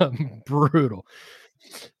 Brutal.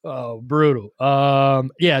 Oh, brutal.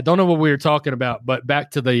 Don't know what we were talking about, but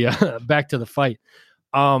back to the fight.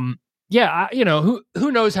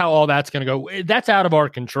 Who knows how all that's going to go? That's out of our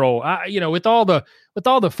control. With all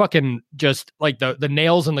the fucking just like the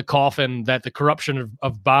nails in the coffin that the corruption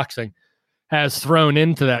of boxing has thrown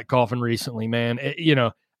into that coffin recently, man.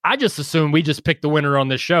 I just assume we just picked the winner on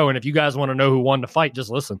this show. And if you guys want to know who won the fight, just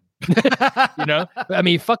listen. I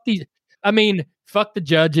mean, fuck the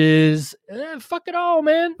judges. Fuck it all,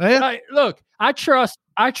 man. Yeah. Look, I trust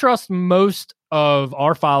most of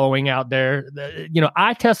our following out there.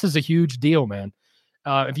 Eye test is a huge deal, man.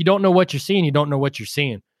 If you don't know what you're seeing, you don't know what you're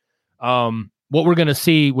seeing. What we're going to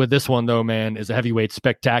see with this one, though, man, is a heavyweight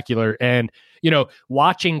spectacular. And,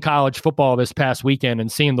 watching college football this past weekend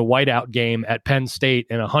and seeing the whiteout game at Penn State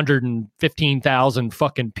and 115,000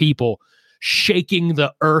 fucking people shaking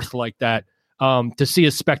the earth like that, to see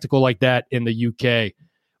a spectacle like that in the UK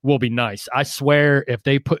will be nice. I swear, if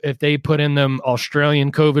they put in them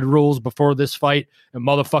Australian COVID rules before this fight and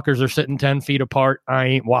motherfuckers are sitting 10 feet apart, I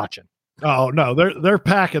ain't watching. Oh no, they're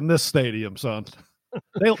packing this stadium, son.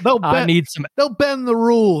 They'll bend the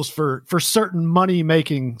rules for certain money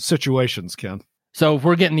making situations, Ken. So if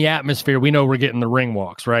we're getting the atmosphere, we know we're getting the ring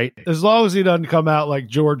walks, right? As long as he doesn't come out like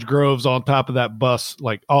George Groves on top of that bus,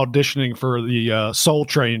 like auditioning for the Soul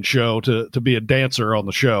Train show to be a dancer on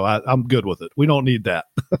the show, I'm good with it. We don't need that.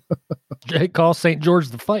 Jay, call St. George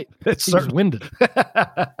the fight. He's winded.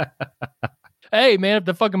 Hey, man, if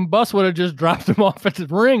the fucking bus would have just dropped him off at the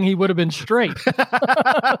ring, he would have been straight.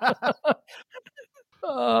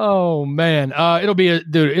 Oh man, it'll be an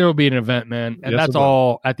event, man, and that's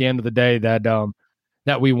all at the end of the day that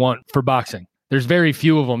we want for boxing. There's very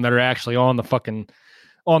few of them that are actually on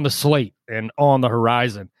the slate and on the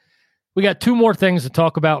horizon. We got two more things to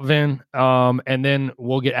talk about, Vin, and then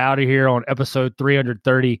we'll get out of here on episode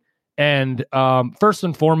 330. And first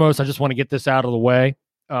and foremost, I just want to get this out of the way.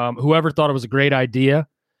 Whoever thought it was a great idea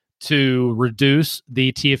to reduce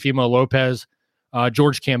the Teofimo Lopez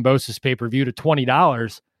George Kambosos pay-per-view to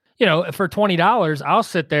 $20, for $20, I'll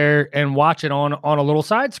sit there and watch it on a little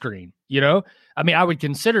side screen. I mean, I would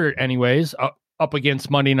consider it anyways, up against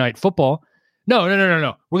Monday Night Football. No.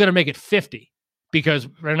 We're going to make it 50 because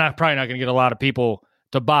we're probably not going to get a lot of people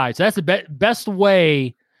to buy. So that's the best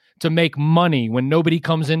way to make money when nobody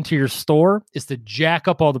comes into your store is to jack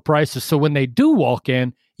up all the prices. So when they do walk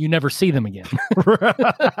in, you never see them again.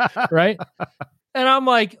 Right. And I'm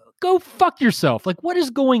like, go fuck yourself. Like, what is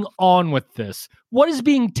going on with this? What is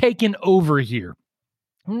being taken over here?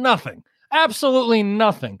 Nothing. Absolutely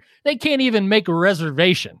nothing. They can't even make a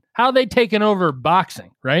reservation. How are they taking over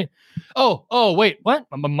boxing, right? Oh, wait, what?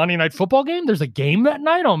 A Monday Night Football game? There's a game that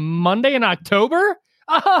night on Monday in October?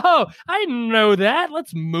 Oh, I didn't know that.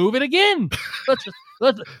 Let's move it again.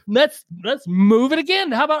 Let's move it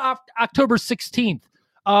again. How about October 16th?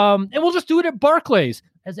 And we'll just do it at Barclays.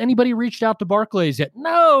 Has anybody reached out to Barclays yet?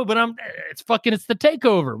 No, but it's the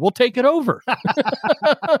takeover. We'll take it over.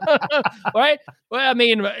 Right? Well, I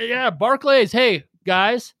mean, yeah, Barclays. Hey,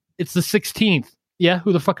 guys, it's the 16th. Yeah,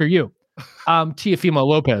 who the fuck are you? I'm Teofimo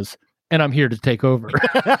Lopez, and I'm here to take over.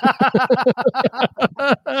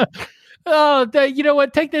 Oh, you know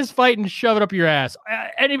what? Take this fight and shove it up your ass.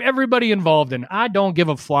 Everybody involved in it. I don't give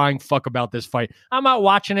a flying fuck about this fight. I'm out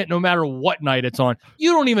watching it no matter what night it's on.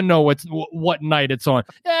 You don't even know what night it's on.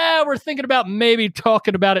 Yeah, we're thinking about maybe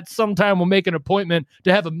talking about it sometime. We'll make an appointment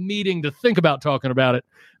to have a meeting to think about talking about it.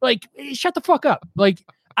 Like, shut the fuck up. Like,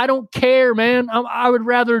 I don't care, man. I would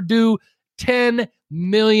rather do 10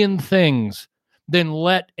 million things than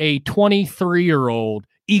let a 23-year-old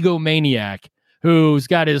egomaniac who's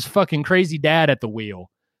got his fucking crazy dad at the wheel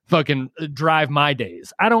fucking drive my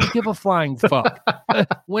days. I don't give a flying fuck.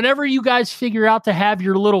 Whenever you guys figure out to have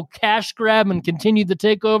your little cash grab and continue the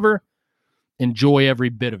takeover, enjoy every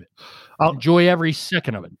bit of it. Enjoy every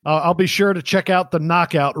second of it. I'll be sure to check out the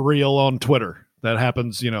knockout reel on Twitter. That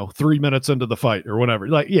happens, 3 minutes into the fight or whatever.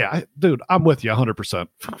 Like, yeah, dude, I'm with you 100%.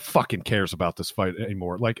 Who fucking cares about this fight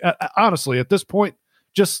anymore? Like, honestly, at this point,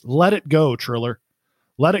 just let it go, Triller.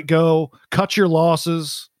 Let it go. Cut your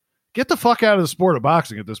losses. Get the fuck out of the sport of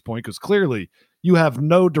boxing at this point, because clearly you have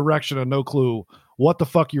no direction and no clue what the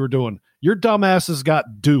fuck you were doing. Your dumbasses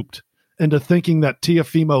got duped into thinking that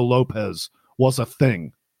Teofimo Lopez was a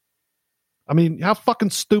thing. I mean, how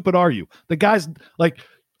fucking stupid are you? The guy's like,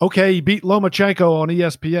 okay, he beat Lomachenko on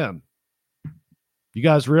ESPN. You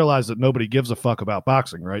guys realize that nobody gives a fuck about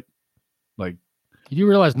boxing, right? Like, did you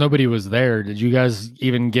realize nobody was there? Did you guys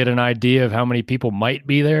even get an idea of how many people might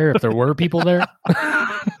be there if there were people there?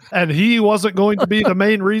 And he wasn't going to be the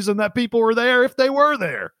main reason that people were there if they were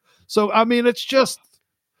there. So, I mean, it's just,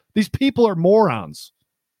 these people are morons.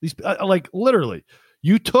 These, like, literally,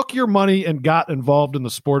 you took your money and got involved in the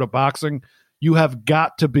sport of boxing. You have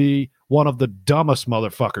got to be one of the dumbest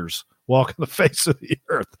motherfuckers walking the face of the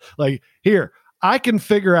earth. Like, here, I can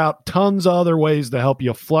figure out tons of other ways to help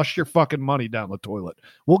you flush your fucking money down the toilet.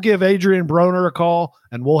 We'll give Adrian Broner a call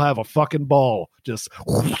and we'll have a fucking ball just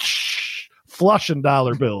whoosh, flushing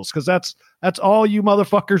dollar bills, because that's all you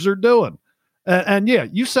motherfuckers are doing. And yeah,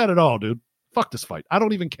 you said it all, dude. Fuck this fight. I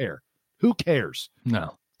don't even care. Who cares?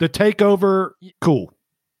 No. The takeover, cool.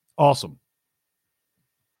 Awesome.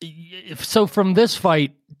 So from this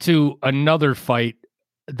fight to another fight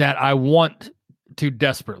that I want to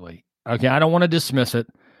desperately, okay, I don't want to dismiss it.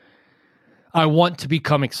 I want to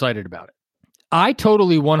become excited about it. I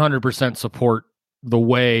totally 100% support the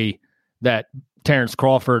way that Terence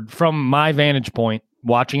Crawford, from my vantage point,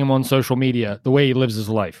 watching him on social media, the way he lives his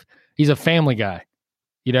life. He's a family guy,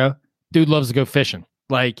 dude loves to go fishing,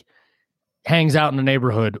 like hangs out in the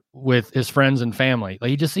neighborhood with his friends and family.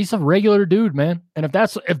 Like he's a regular dude, man. And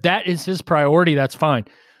if that is his priority, that's fine.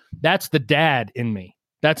 That's the dad in me.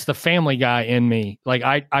 That's the family guy in me. Like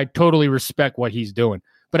I totally respect what he's doing.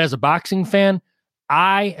 But as a boxing fan,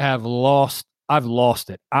 I've lost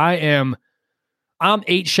it. I'm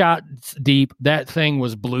 8 shots deep. That thing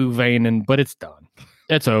was blue veining, but it's done.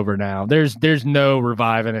 It's over now. There's no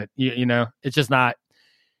reviving it. It's just not.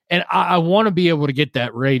 And I want to be able to get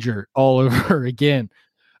that rager all over again.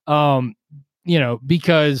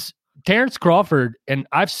 Because Terence Crawford, and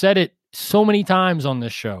I've said it so many times on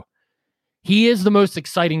this show, he is the most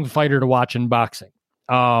exciting fighter to watch in boxing.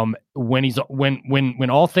 When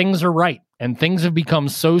all things are right and things have become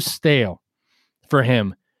so stale for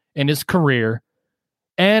him in his career,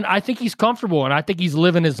 and I think he's comfortable and I think he's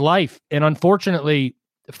living his life. And unfortunately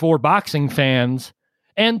for boxing fans,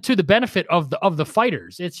 and to the benefit of the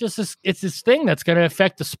fighters, it's this thing that's going to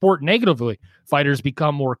affect the sport negatively. Fighters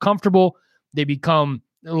become more comfortable, they become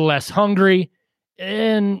less hungry,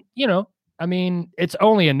 and it's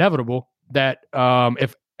only inevitable that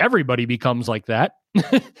if everybody becomes like that,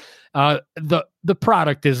 the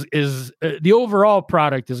product is the overall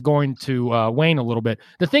product is going to wane a little bit.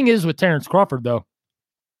 The thing is with Terence Crawford, though,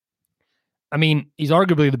 I mean, he's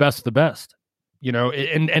arguably the best of the best,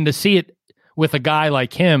 and to see it with a guy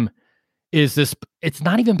like him it's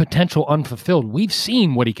not even potential unfulfilled. We've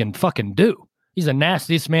seen what he can fucking do. He's the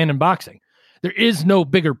nastiest man in boxing. There is no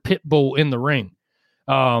bigger pit bull in the ring.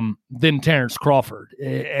 than Terence Crawford.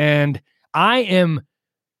 And I am,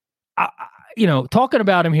 talking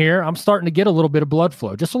about him here, I'm starting to get a little bit of blood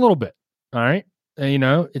flow, just a little bit. All right.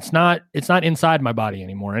 It's not inside my body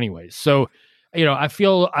anymore anyways. So, I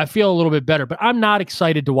feel a little bit better, but I'm not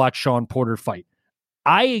excited to watch Shawn Porter fight.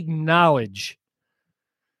 I acknowledge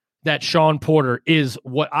that Shawn Porter is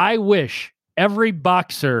what I wish every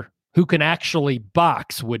boxer who can actually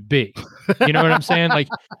box would be. You know what I'm saying? Like,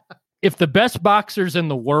 if the best boxers in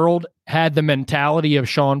the world had the mentality of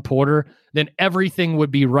Shawn Porter, then everything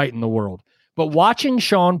would be right in the world. But watching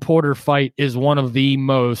Shawn Porter fight is one of the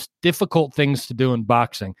most difficult things to do in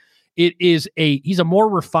boxing. He's a more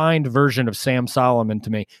refined version of Sam Solomon to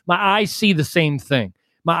me. My eyes see the same thing.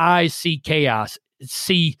 My eyes see chaos,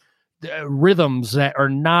 see rhythms that are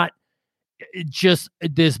not just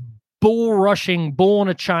this bull rushing, bull in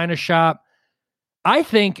a china shop. I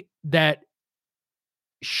think that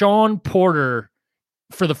Shawn Porter,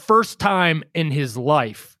 for the first time in his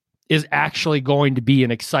life, is actually going to be an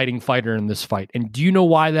exciting fighter in this fight. And do you know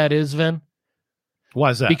why that is, Vin? Why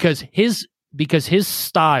is that? Because his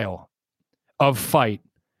style of fight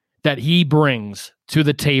that he brings to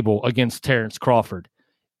the table against Terence Crawford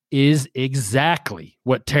is exactly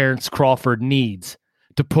what Terence Crawford needs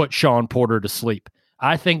to put Shawn Porter to sleep.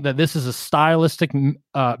 I think that this is a stylistic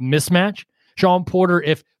mismatch. Shawn Porter,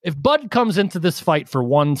 if Bud comes into this fight for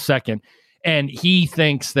 1 second and he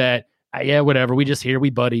thinks that, whatever, we just here, we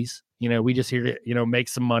buddies, we just here to, make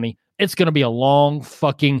some money, it's going to be a long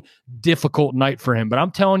fucking difficult night for him. But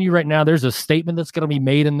I'm telling you right now, there's a statement that's going to be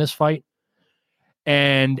made in this fight,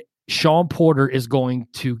 and Shawn Porter is going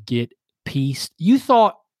to get pieced. You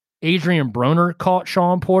thought Adrian Broner caught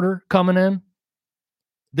Shawn Porter coming in?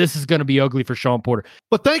 This is going to be ugly for Shawn Porter.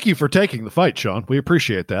 But thank you for taking the fight, Sean. We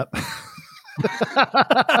appreciate that.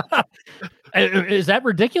 Is that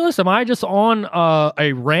ridiculous? Am I just on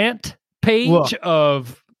a rant page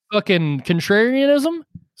of fucking contrarianism?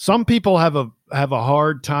 Some people have a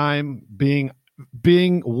hard time being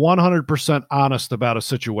 100% honest about a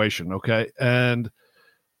situation, okay? And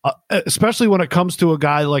especially when it comes to a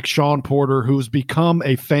guy like Shawn Porter, who's become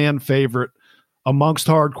a fan favorite amongst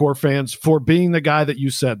hardcore fans for being the guy that you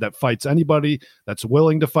said that fights anybody, that's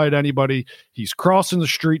willing to fight anybody. He's crossing the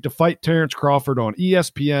street to fight Terence Crawford on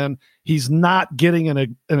ESPN. He's not getting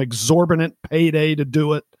an exorbitant payday to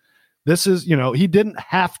do it. This is, he didn't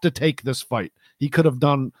have to take this fight. He could have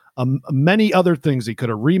done many other things. He could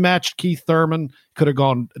have rematched Keith Thurman, could have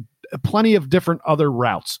gone plenty of different other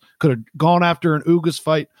routes, could have gone after an Ugas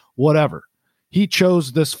fight, whatever. He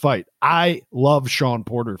chose this fight. I love Shawn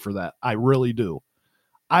Porter for that. I really do.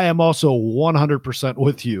 I am also 100%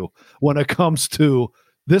 with you when it comes to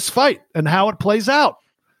this fight and how it plays out.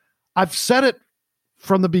 I've said it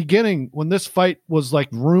from the beginning when this fight was like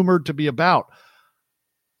rumored to be about.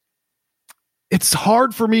 It's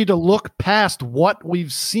hard for me to look past what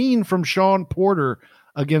we've seen from Shawn Porter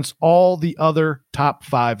against all the other top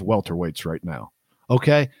 5 welterweights right now.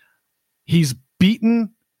 Okay. He's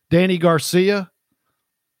beaten Danny Garcia,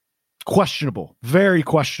 questionable, very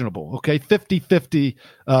questionable. Okay.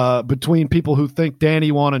 50-50 between people who think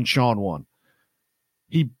Danny won and Shawn won.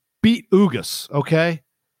 He beat Ugas. Okay.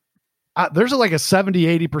 There's like a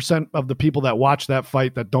 70-80% of the people that watch that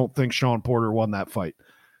fight that don't think Shawn Porter won that fight.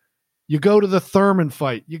 You go to the Thurman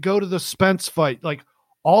fight, you go to the Spence fight, like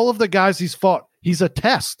all of the guys he's fought, he's a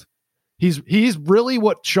test. He's really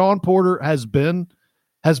what Shawn Porter has been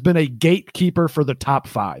a gatekeeper for the top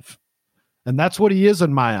 5. And that's what he is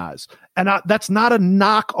in my eyes. And that's not a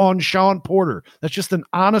knock on Shawn Porter. That's just an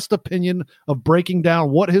honest opinion of breaking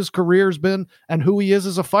down what his career has been and who he is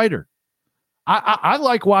as a fighter. I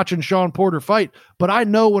like watching Shawn Porter fight, but I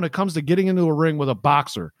know when it comes to getting into a ring with a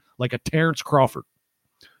boxer like a Terence Crawford,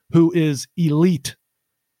 who is elite,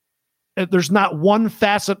 there's not one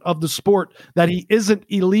facet of the sport that he isn't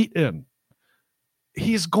elite in.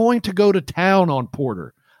 He's going to go to town on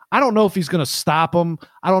Porter. I don't know if he's going to stop him.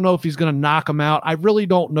 I don't know if he's going to knock him out. I really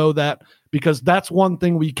don't know that, because that's one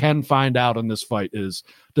thing we can find out in this fight is,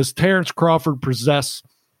 does Terence Crawford possess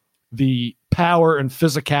the power and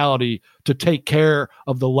physicality to take care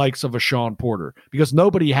of the likes of a Shawn Porter? Because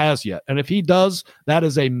nobody has yet. And if he does, that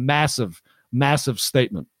is a massive, massive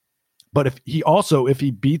statement. But if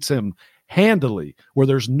he beats him handily, where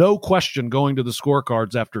there's no question going to the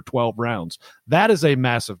scorecards after 12 rounds, that is a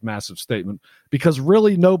massive, massive statement, because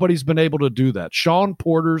really nobody's been able to do that. Shawn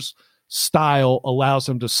Porter's style allows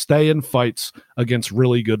him to stay in fights against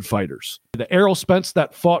really good fighters. The Errol Spence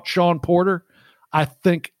that fought Shawn Porter, I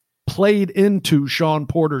think, played into Shawn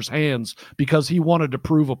Porter's hands because he wanted to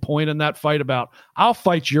prove a point in that fight about, I'll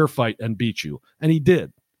fight your fight and beat you. And he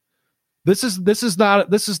did. This is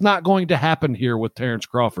not going to happen here with Terence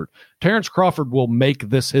Crawford. Terence Crawford will make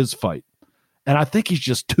this his fight. And I think he's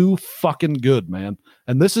just too fucking good, man.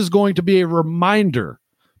 And this is going to be a reminder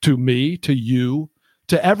to me, to you,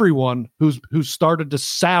 to everyone who's started to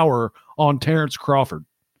sour on Terence Crawford.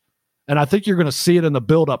 And I think you're going to see it in the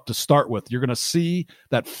build-up to start with. You're going to see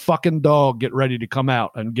that fucking dog get ready to come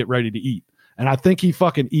out and get ready to eat. And I think he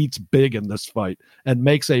fucking eats big in this fight and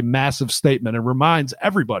makes a massive statement and reminds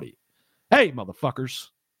everybody, hey, motherfuckers,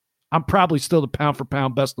 I'm probably still the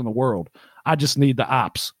pound-for-pound best in the world. I just need the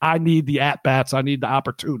ops. I need the at-bats. I need the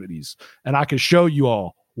opportunities. And I can show you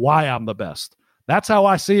all why I'm the best. That's how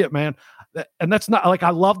I see it, man. And that's not like I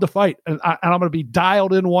love the fight, and I'm going to be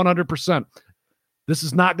dialed in 100%. This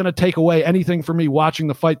is not going to take away anything from me watching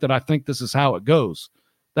the fight that I think this is how it goes.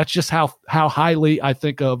 That's just how highly I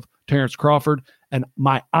think of Terence Crawford and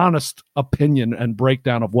my honest opinion and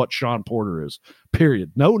breakdown of what Shawn Porter is,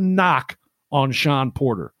 period. No knock on Shawn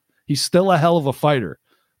Porter. He's still a hell of a fighter,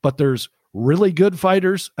 but there's really good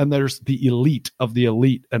fighters and there's the elite of the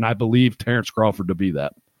elite, and I believe Terence Crawford to be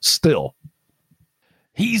that still.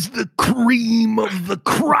 He's the cream of the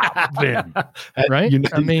crop, then, right?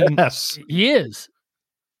 I mean, yes. He is.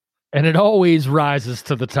 And it always rises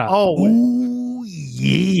to the top. Oh,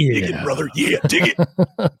 yeah. Dig it, brother. Yeah, dig it.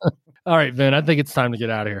 All right, Vin, I think it's time to get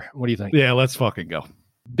out of here. What do you think? Yeah, let's fucking go.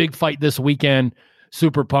 Big fight this weekend.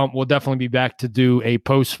 Super pumped. We'll definitely be back to do a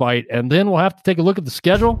post-fight, and then we'll have to take a look at the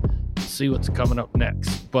schedule, see what's coming up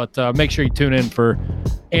next. But make sure you tune in for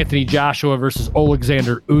Anthony Joshua versus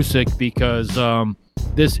Oleksandr Usyk, because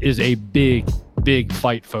this is a big, big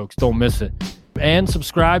fight, folks. Don't miss it. And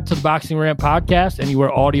subscribe to the Boxing Rant podcast.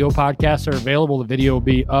 Anywhere audio podcasts are available, the video will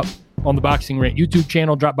be up on the Boxing Rant YouTube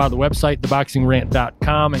channel. Drop by the website,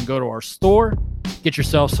 theboxingrant.com, and go to our store. Get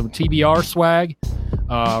yourself some TBR swag.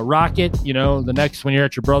 Rock it, the next when you're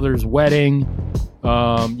at your brother's wedding,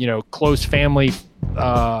 close family,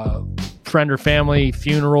 friend or family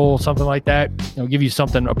funeral, something like that. Give you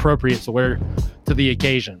something appropriate to wear to the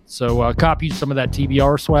occasion. So copy some of that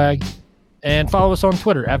TBR swag and follow us on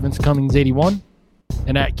Twitter at VinceCummings81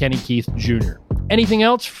 and at Kenny Keith Jr. Anything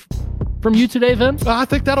else from you today, Vin? I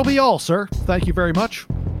think that'll be all, sir. Thank you very much.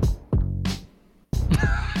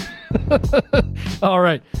 All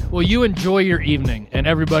right. Well, you enjoy your evening, and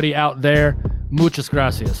everybody out there, muchas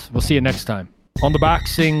gracias. We'll see you next time on the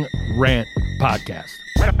Boxing Rant podcast.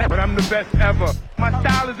 But I'm the best ever. My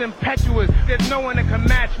style is impetuous. There's no one that can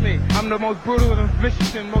match me. I'm the most brutal and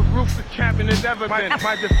vicious and most ruthless champion there's ever been.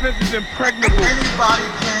 My defense is impregnable. Anybody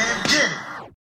can.